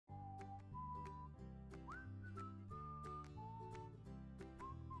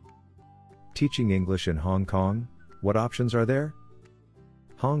Teaching English in Hong Kong, what options are there?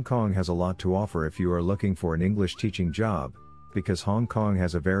 Hong Kong has a lot to offer if you are looking for an English teaching job, because Hong Kong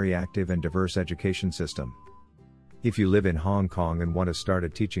has a very active and diverse education system. If you live in Hong Kong and want to start a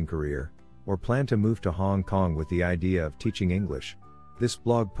teaching career, or plan to move to Hong Kong with the idea of teaching English, this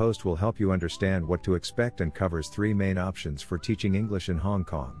blog post will help you understand what to expect and covers 3 main options for teaching English in Hong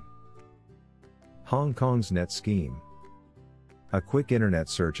Kong. Hong Kong's NET scheme. A quick internet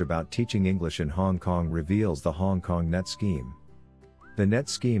search about teaching English in Hong Kong reveals the Hong Kong NET scheme. The NET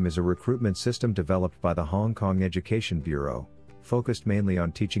scheme is a recruitment system developed by the Hong Kong Education Bureau, focused mainly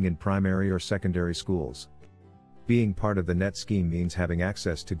on teaching in primary or secondary schools. Being part of the NET scheme means having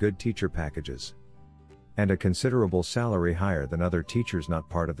access to good teacher packages and a considerable salary higher than other teachers not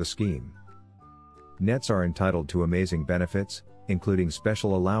part of the scheme. NETs are entitled to amazing benefits, including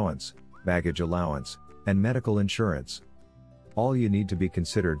special allowance, baggage allowance, and medical insurance. All you need to be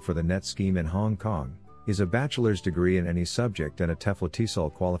considered for the NET scheme in Hong Kong is a bachelor's degree in any subject and a TEFL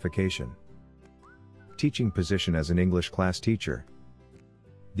TESOL qualification. Teaching position as an English class teacher.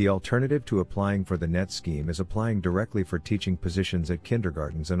 The alternative to applying for the NET scheme is applying directly for teaching positions at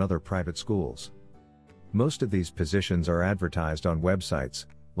kindergartens and other private schools. Most of these positions are advertised on websites,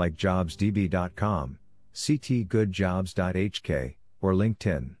 like jobsdb.com, ctgoodjobs.hk, or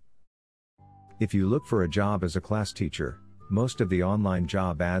LinkedIn. If you look for a job as a class teacher, most of the online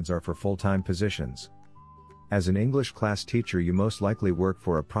job ads are for full-time positions. As an English class teacher, you most likely work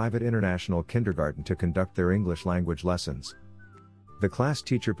for a private international kindergarten to conduct their English language lessons. The class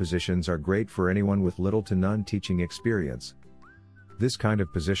teacher positions are great for anyone with little to none teaching experience. This kind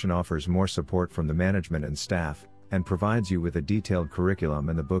of position offers more support from the management and staff, and provides you with a detailed curriculum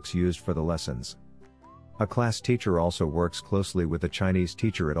and the books used for the lessons. A class teacher also works closely with a Chinese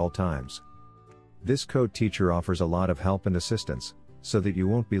teacher at all times. This co-teacher offers a lot of help and assistance, so that you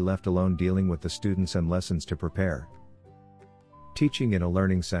won't be left alone dealing with the students and lessons to prepare. Teaching in a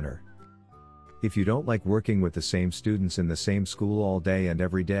learning center. If you don't like working with the same students in the same school all day and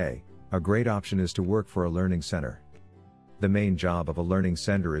every day, a great option is to work for a learning center. The main job of a learning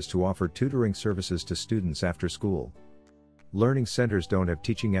center is to offer tutoring services to students after school. Learning centers don't have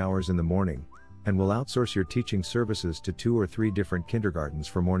teaching hours in the morning, and will outsource your teaching services to 2 or 3 different kindergartens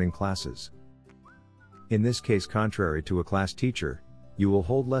for morning classes. In this case, contrary to a class teacher, you will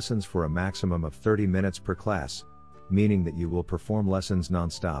hold lessons for a maximum of 30 minutes per class, meaning that you will perform lessons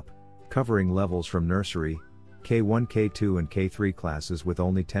non-stop, covering levels from nursery, K1, K2 and K3 classes with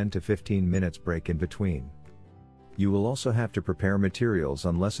only 10 to 15 minutes break in between. You will also have to prepare materials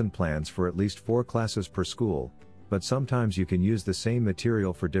on lesson plans for at least 4 classes per school, but sometimes you can use the same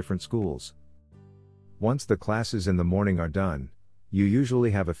material for different schools. Once the classes in the morning are done, you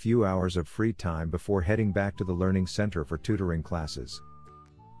usually have a few hours of free time before heading back to the learning center for tutoring classes.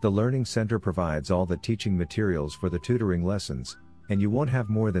 The learning center provides all the teaching materials for the tutoring lessons, and you won't have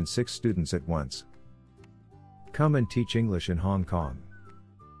more than 6 students at once. Come and teach English in Hong Kong.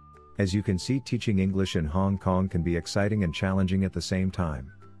 As you can see, teaching English in Hong Kong can be exciting and challenging at the same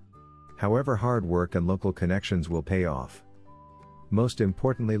time. However, hard work and local connections will pay off. Most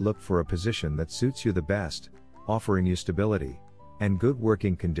importantly, look for a position that suits you the best, offering you stability and good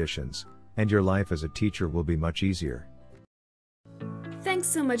working conditions, and your life as a teacher will be much easier. Thanks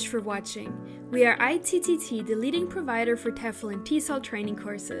so much for watching. We are ITTT, the leading provider for TEFL and TESOL training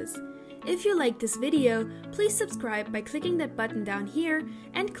courses. If you liked this video, please subscribe by clicking that button down here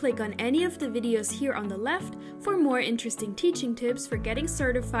and click on any of the videos here on the left for more interesting teaching tips for getting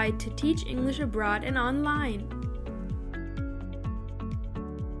certified to teach English abroad and online.